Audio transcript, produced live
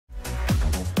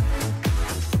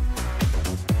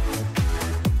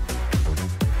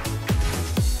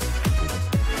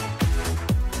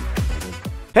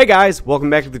Hey guys, welcome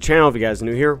back to the channel. If you guys are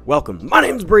new here, welcome. My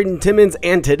name's Braden Timmons,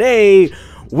 and today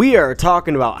we are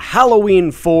talking about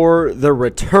Halloween 4, the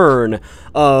return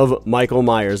of Michael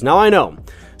Myers. Now I know,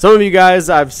 some of you guys,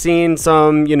 I've seen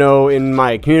some, in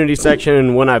my community section,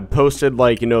 and when I've posted,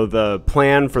 the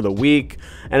plan for the week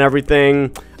and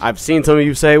everything, I've seen some of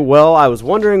you say, well, I was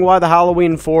wondering why the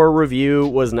Halloween 4 review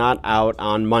was not out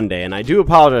on Monday, and I do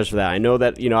apologize for that. I know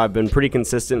that, I've been pretty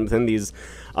consistent within these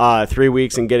 3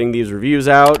 weeks in getting these reviews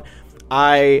out.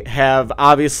 I have,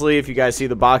 obviously, if you guys see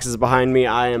the boxes behind me,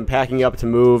 I am packing up to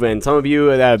move, and some of you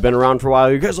that have been around for a while,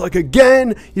 you guys are like,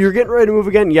 again? You're getting ready to move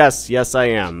again? Yes, I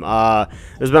am.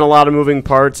 There's been a lot of moving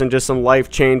parts and just some life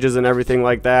changes and everything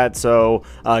like that, so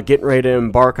getting ready to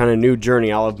embark on a new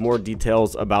journey. I'll have more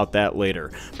details about that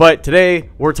later. But today,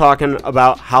 we're talking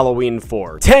about Halloween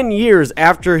 4. 10 years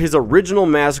after his original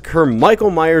massacre, Michael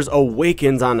Myers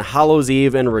awakens on Hallows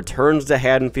Eve and returns to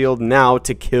Haddonfield now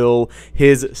to kill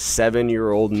his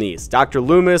 7-year-old niece. Dr.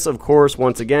 Loomis, of course,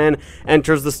 once again,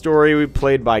 enters the story,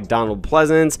 played by Donald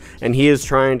Pleasance, and he is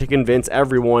trying to convince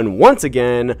everyone, once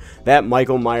again, that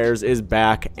Michael Myers is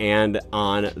back and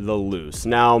on the loose.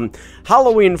 Now,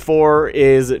 Halloween 4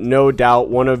 is no doubt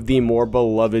one of the more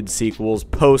beloved sequels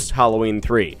post-Halloween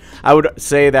 3. I would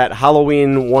say that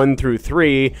Halloween 1 through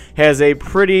 3 has a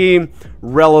pretty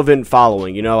relevant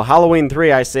following. Halloween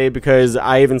 3 I say because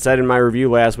I even said in my review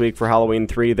last week for Halloween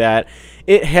 3 that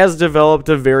it has developed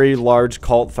a very large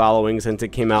cult following since it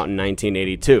came out in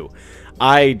 1982.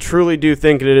 I truly do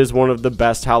think it is one of the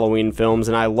best Halloween films,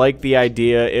 and I like the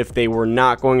idea if they were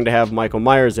not going to have Michael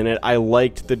Myers in it. I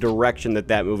liked the direction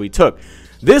that movie took.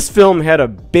 This film had a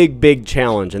big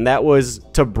challenge, and that was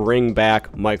to bring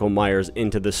back Michael Myers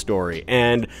into the story.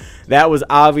 And that was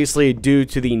obviously due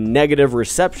to the negative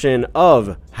reception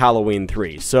of Halloween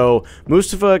 3. So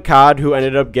Mustafa Akkad, who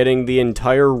ended up getting the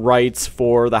entire rights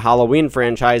for the Halloween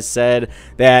franchise, said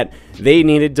that they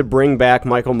needed to bring back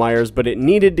Michael Myers, but it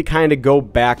needed to kind of go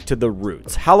back to the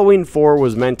roots. Halloween 4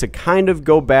 was meant to kind of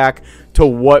go back to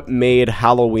what made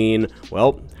Halloween,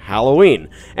 well, Halloween.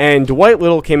 And Dwight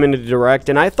Little came in to direct,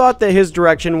 and I thought that his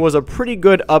direction was a pretty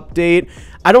good update.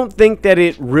 I don't think that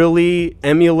it really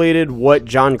emulated what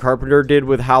John Carpenter did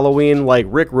with Halloween. Like,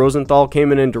 Rick Rosenthal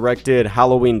came in and directed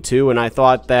Halloween 2, and I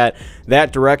thought that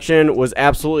that direction was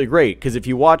absolutely great, because if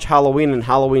you watch Halloween and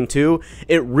Halloween 2,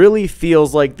 it really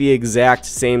feels like the exact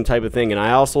same type of thing. And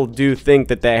I also do think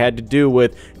that that had to do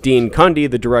with Dean Cundy,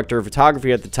 the director of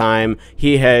photography at the time.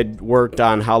 He had worked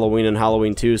on Halloween and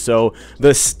Halloween 2, so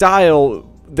the style,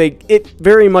 it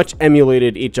very much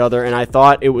emulated each other, and I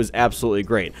thought it was absolutely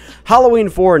great. Halloween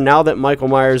 4, now that Michael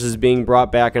Myers is being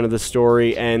brought back into the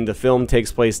story and the film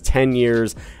takes place 10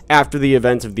 years after the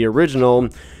events of the original,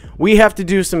 we have to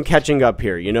do some catching up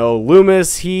here.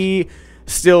 Loomis, he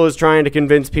still is trying to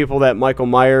convince people that Michael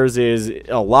Myers is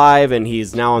alive and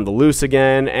he's now on the loose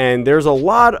again, and there's a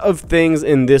lot of things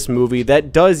in this movie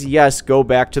that does, yes, go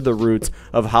back to the roots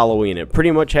of Halloween. It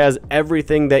pretty much has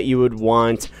everything that you would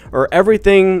want, or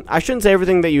everything, I shouldn't say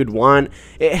everything that you'd want,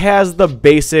 it has the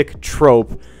basic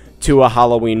trope to a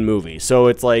Halloween movie. So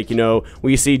it's like,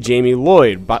 we see Jamie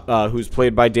Lloyd, who's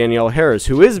played by Danielle Harris,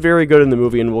 who is very good in the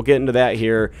movie, and we'll get into that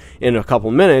here in a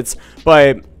couple minutes,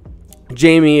 but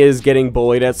Jamie is getting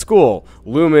bullied at school.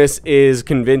 Loomis is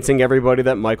convincing everybody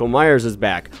that Michael Myers is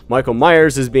back. Michael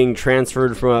Myers is being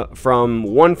transferred from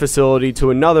one facility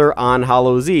to another on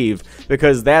Hallows Eve,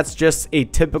 because that's just a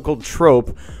typical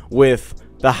trope with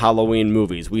the Halloween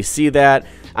movies. We see that.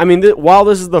 I mean, while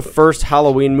this is the first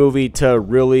Halloween movie to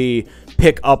really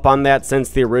pick up on that since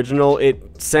the original,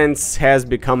 it since has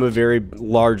become a very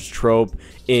large trope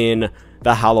in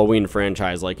the Halloween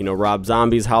franchise. Like, Rob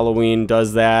Zombie's Halloween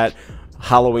does that.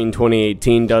 Halloween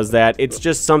 2018 does that. It's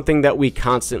just something that we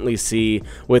constantly see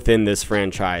within this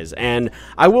franchise. And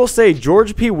I will say,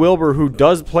 George P. Wilbur, who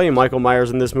does play Michael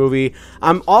Myers in this movie,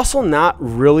 I'm also not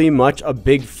really much a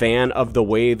big fan of the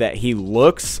way that he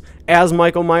looks as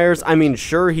Michael Myers. I mean,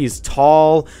 sure, he's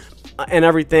tall and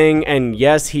everything, and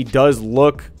yes, he does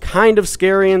look kind of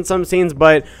scary in some scenes,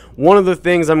 but one of the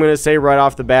things I'm going to say right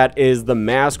off the bat is the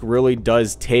mask really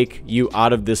does take you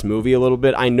out of this movie a little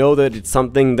bit. I know that it's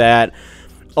something that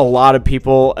a lot of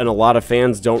people and a lot of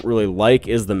fans don't really like,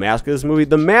 is the mask of this movie.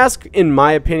 The mask, in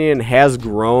my opinion, has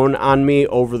grown on me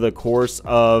over the course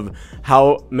of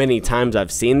how many times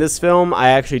I've seen this film. I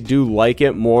actually do like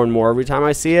it more and more every time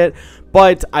I see it,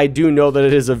 but I do know that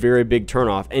it is a very big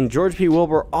turnoff. And George P.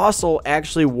 Wilbur also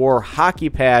actually wore hockey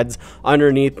pads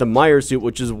underneath the Myers suit,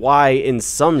 which is why in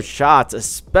some shots,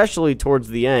 especially towards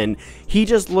the end, he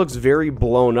just looks very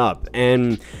blown up.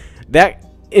 And that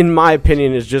in my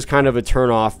opinion, is just kind of a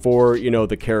turnoff for, you know,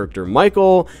 the character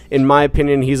Michael. In my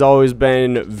opinion, he's always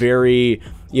been very,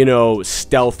 you know,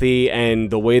 stealthy, and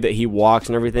the way that he walks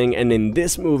and everything. And in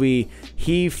this movie,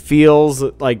 he feels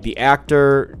like the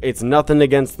actor, it's nothing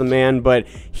against the man, but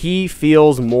he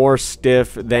feels more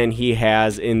stiff than he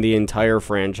has in the entire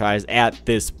franchise at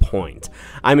this point.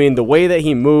 I mean, the way that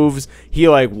he moves, he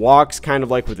like walks kind of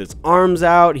like with his arms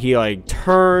out. He like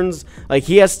turns, like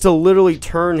he has to literally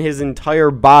turn his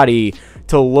entire body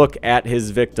to look at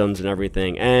his victims and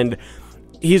everything. And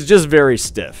he's just very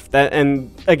stiff.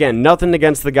 And again, nothing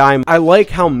against the guy. I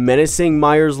like how menacing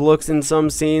Myers looks in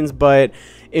some scenes, but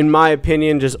in my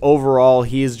opinion, just overall,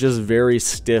 he's just very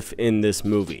stiff in this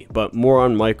movie. But more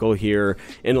on Michael here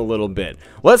in a little bit.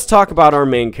 Let's talk about our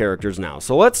main characters now.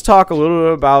 So let's talk a little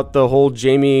bit about the whole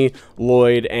Jamie,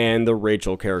 Lloyd, and the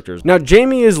Rachel characters. Now,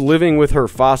 Jamie is living with her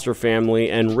foster family,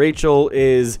 and Rachel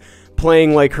is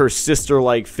playing like her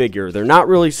sister-like figure. They're not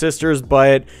really sisters,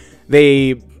 but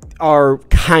they are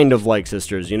kind of like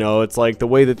sisters, you know. It's like the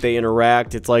way that they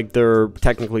interact, it's like they're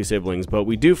technically siblings. But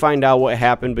we do find out what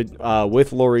happened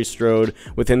with Laurie Strode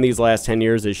within these last 10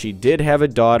 years is she did have a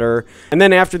daughter, and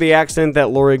then after the accident that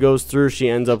Laurie goes through, she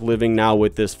ends up living now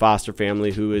with this foster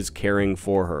family who is caring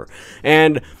for her.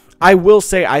 And I will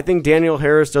say, I think Danielle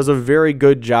Harris does a very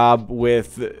good job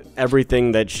with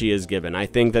everything that she is given. I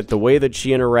think that the way that she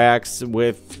interacts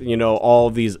with, you know, all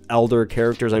of these elder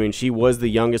characters, I mean, she was the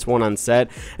youngest one on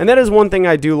set, and that is one thing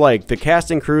I do like. The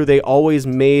cast and crew, they always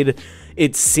made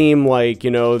it seem like, you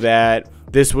know, that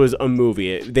this was a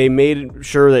movie. They made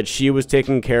sure that she was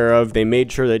taken care of. They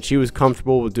made sure that she was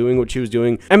comfortable with doing what she was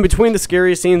doing. And between the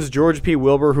scariest scenes, George P.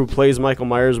 Wilbur, who plays Michael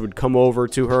Myers, would come over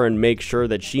to her and make sure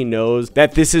that she knows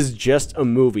that this is just a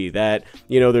movie, that,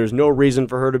 you know, there's no reason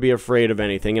for her to be afraid of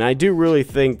anything. And I do really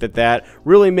think that that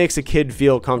really makes a kid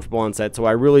feel comfortable on set. So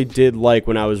I really did like,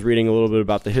 when I was reading a little bit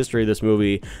about the history of this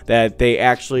movie, that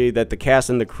the cast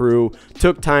and the crew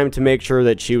took time to make sure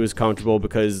that she was comfortable,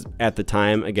 because at the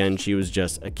time, again, she was just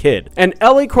a kid. And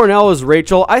Ellie Cornell as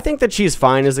Rachel, I think that she's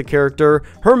fine as a character.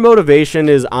 Her motivation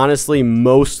is honestly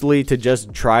mostly to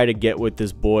just try to get with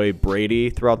this boy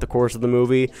Brady throughout the course of the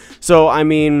movie. So, I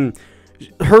mean,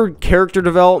 her character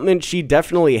development, she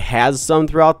definitely has some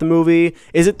throughout the movie.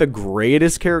 Is it the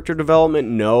greatest character development?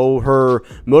 No. Her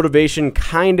motivation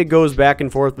kind of goes back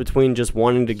and forth between just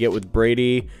wanting to get with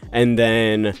Brady and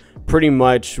then pretty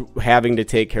much having to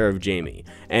take care of Jamie.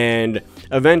 And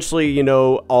eventually, you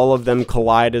know, all of them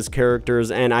collide as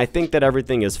characters, and I think that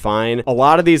everything is fine. A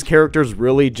lot of these characters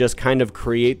really just kind of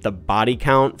create the body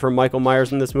count for Michael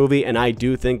Myers in this movie, and I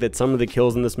do think that some of the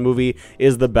kills in this movie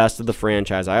is the best of the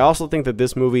franchise. I also think that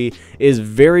this movie is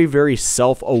very, very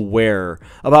self-aware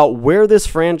about where this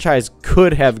franchise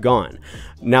could have gone.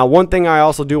 Now, one thing I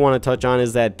also do want to touch on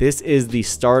is that this is the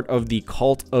start of the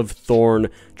Cult of Thorn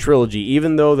trilogy,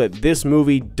 even though that this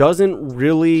movie doesn't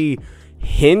really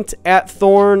hint at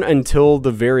Thorn until the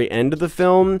very end of the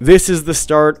film. This is the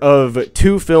start of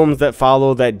two films that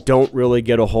follow that don't really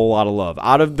get a whole lot of love.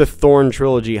 Out of the Thorn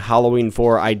trilogy, Halloween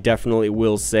 4, I definitely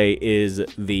will say is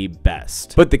the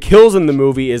best. But the kills in the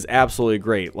movie is absolutely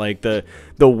great. Like the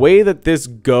way that this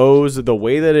goes, the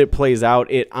way that it plays out,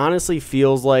 it honestly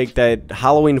feels like that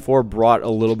Halloween 4 brought a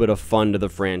little bit of fun to the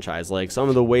franchise. Like some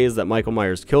of the ways that Michael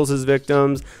Myers kills his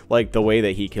victims, like the way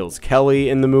that he kills Kelly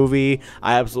in the movie,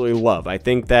 I absolutely love. I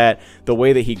think that the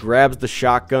way that he grabs the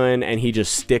shotgun and he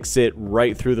just sticks it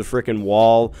right through the freaking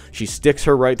wall, she sticks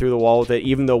her right through the wall with it,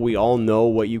 even though we all know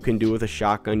what you can do with a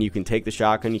shotgun. You can take the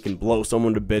shotgun, you can blow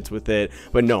someone to bits with it,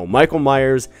 but no, Michael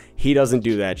Myers, he doesn't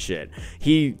do that shit.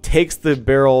 He takes the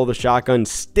barrel of the shotgun,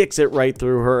 sticks it right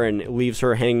through her, and leaves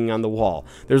her hanging on the wall.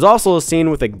 There's also a scene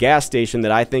with a gas station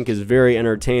that I think is very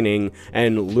entertaining,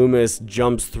 and Loomis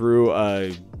jumps through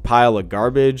a pile of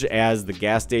garbage as the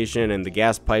gas station and the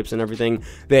gas pipes and everything,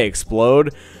 they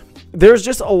explode. There's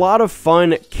just a lot of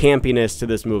fun campiness to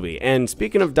this movie. And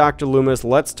speaking of Dr. Loomis,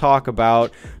 let's talk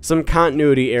about some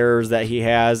continuity errors that he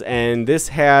has. And this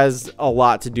has a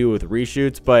lot to do with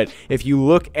reshoots. But if you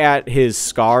look at his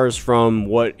scars from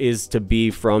what is to be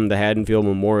from the Haddonfield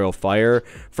Memorial Fire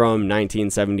from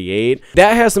 1978,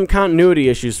 that has some continuity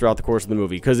issues throughout the course of the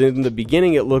movie. Because in the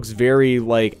beginning, it looks very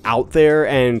like out there.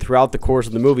 And throughout the course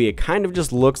of the movie, it kind of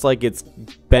just looks like it's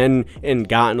been and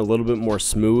gotten a little bit more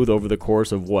smooth over the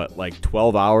course of what, like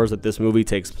 12 hours that this movie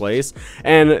takes place.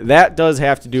 And that does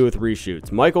have to do with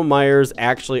reshoots. Michael Myers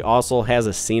actually also has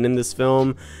a scene in this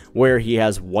film where he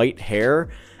has white hair,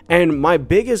 and my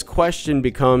biggest question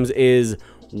becomes is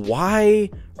why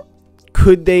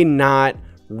could they not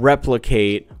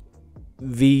replicate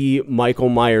the Michael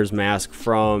Myers mask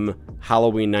from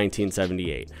Halloween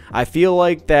 1978. I feel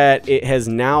like that it has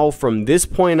now, from this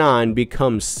point on,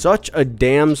 become such a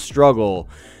damn struggle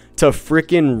to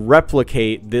frickin'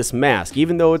 replicate this mask,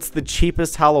 even though it's the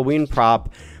cheapest Halloween prop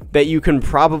that you can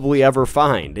probably ever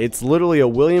find. It's literally a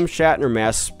William Shatner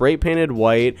mask, spray painted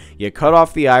white. You cut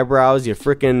off the eyebrows, you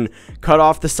frickin' cut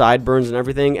off the sideburns and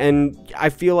everything, and I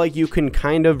feel like you can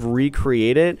kind of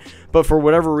recreate it, but for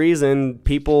whatever reason,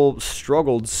 people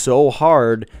struggled so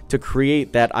hard to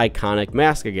create that iconic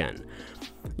mask again.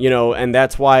 You know, and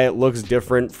that's why it looks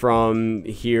different from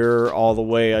here all the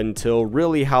way until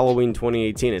really Halloween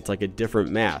 2018. It's like a different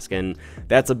mask, and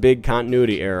that's a big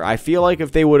continuity error. I feel like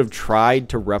if they would have tried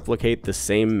to replicate the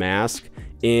same mask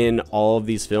in all of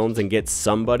these films and get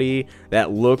somebody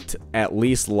that looked at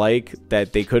least like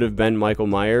that they could have been Michael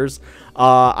Myers,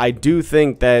 I do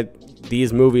think that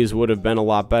these movies would have been a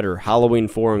lot better, Halloween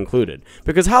 4 included,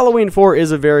 because Halloween 4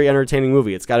 is a very entertaining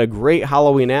movie. It's got a great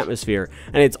Halloween atmosphere,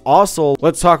 and it's also,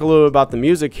 let's talk a little bit about the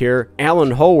music here.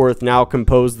 Alan Howarth now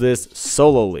composed this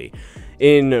solely.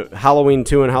 In Halloween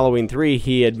 2 and Halloween 3,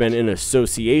 he had been in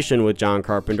association with John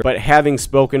Carpenter, but having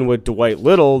spoken with Dwight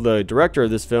Little, the director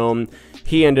of this film,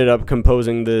 he ended up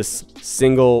composing this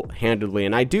single-handedly,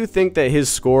 and I do think that his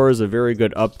score is a very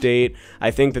good update.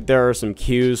 I think that there are some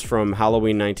cues from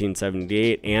Halloween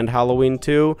 1978 and Halloween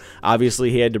 2.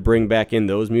 Obviously, he had to bring back in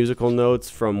those musical notes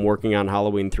from working on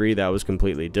Halloween 3. That was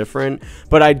completely different,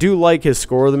 but I do like his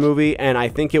score of the movie, and I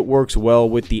think it works well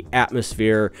with the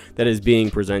atmosphere that is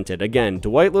being presented. Again,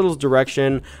 Dwight Little's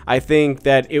direction, I think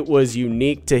that it was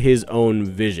unique to his own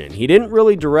vision. He didn't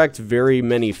really direct very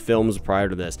many films prior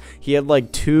to this. He had like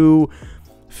 2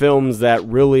 films that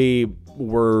really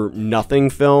were nothing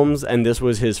films, and this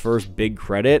was his first big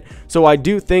credit. So I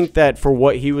do think that for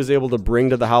what he was able to bring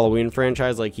to the Halloween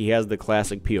franchise, like he has the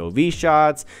classic POV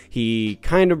shots, he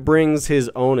kind of brings his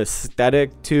own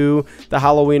aesthetic to the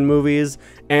Halloween movies,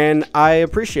 and I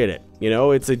appreciate it. You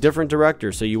know, it's a different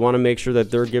director, so you want to make sure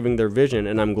that they're giving their vision,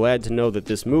 and I'm glad to know that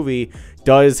this movie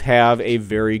does have a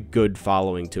very good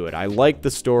following to it. I like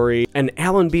the story, and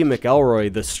Alan B.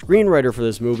 McElroy, the screenwriter for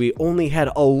this movie, only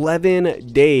had 11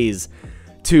 days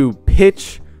to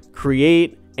pitch,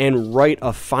 create, and write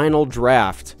a final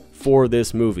draft for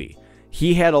this movie.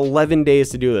 He had 11 days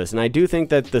to do this, and I do think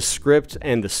that the script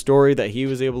and the story that he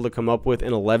was able to come up with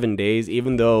in 11 days,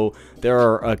 even though there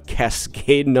are a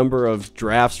cascade number of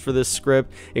drafts for this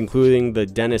script, including the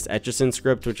Dennis Etchison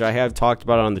script, which I have talked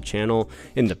about on the channel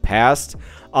in the past,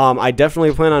 I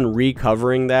definitely plan on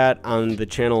recovering that on the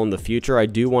channel in the future. I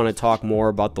do want to talk more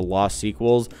about the Lost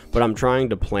sequels, but I'm trying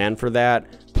to plan for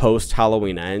that post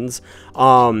Halloween Ends.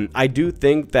 I do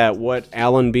think that what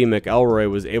Alan B.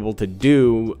 McElroy was able to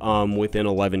do within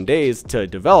 11 days to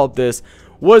develop this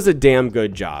was a damn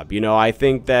good job. You know, I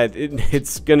think that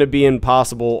it's going to be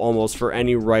impossible almost for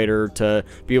any writer to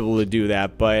be able to do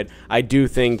that, but I do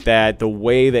think that the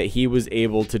way that he was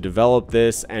able to develop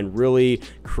this and really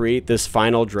create this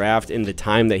final draft in the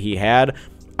time that he had,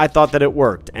 I thought that it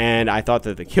worked, and I thought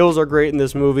that the kills are great in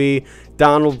this movie.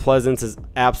 Donald Pleasance is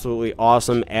absolutely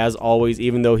awesome, as always,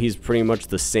 even though he's pretty much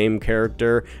the same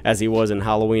character as he was in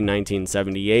Halloween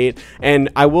 1978. And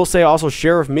I will say also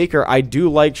Sheriff Meeker, I do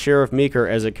like Sheriff Meeker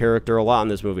as a character a lot in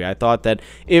this movie. I thought that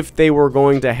if they were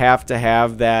going to have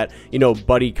that, you know,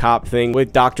 buddy cop thing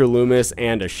with Dr. Loomis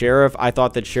and a sheriff, I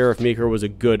thought that Sheriff Meeker was a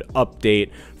good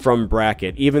update from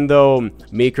Brackett. Even though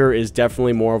Meeker is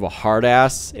definitely more of a hard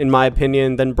ass, in my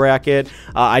opinion, than Brackett,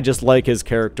 I just like his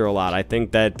character a lot. I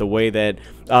think that the way that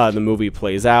the movie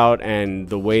plays out and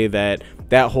the way that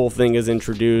that whole thing is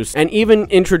introduced, and even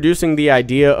introducing the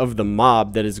idea of the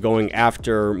mob that is going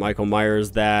after Michael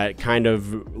Myers that kind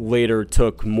of later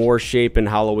took more shape in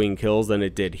Halloween Kills than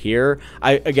it did here.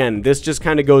 Again, this just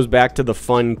kind of goes back to the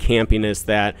fun campiness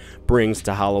that brings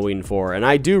to Halloween 4, and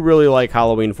I do really like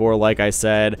Halloween 4. Like I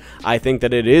said, I think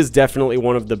that it is definitely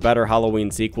one of the better Halloween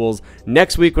sequels.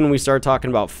 Next week when we start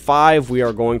talking about 5, we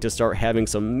are going to start having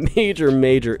some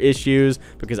major issues,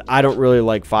 because I don't really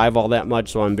like 5 all that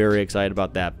much, so I'm very excited about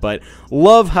that. But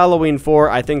love Halloween 4.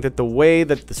 I think that the way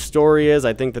that the story is,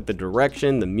 I think that the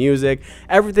direction, the music,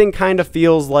 everything kind of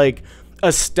feels like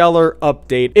a stellar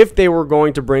update if they were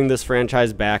going to bring this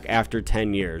franchise back after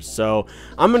 10 years. So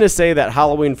I'm going to say that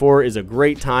Halloween 4 is a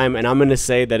great time, and I'm going to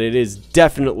say that it is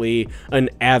definitely an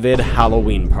avid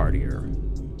Halloween partier.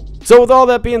 So with all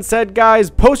that being said, guys,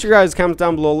 post your guys' comments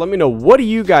down below. Let me know, what do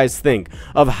you guys think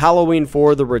of Halloween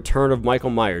 4, The Return of Michael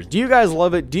Myers? Do you guys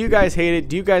love it? Do you guys hate it?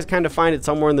 Do you guys kind of find it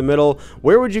somewhere in the middle?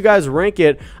 Where would you guys rank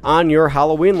it on your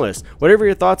Halloween list? Whatever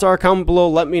your thoughts are, comment below,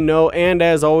 let me know. And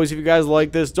as always, if you guys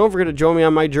like this, don't forget to join me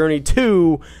on my journey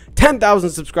to 10,000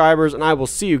 subscribers, and I will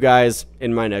see you guys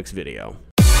in my next video.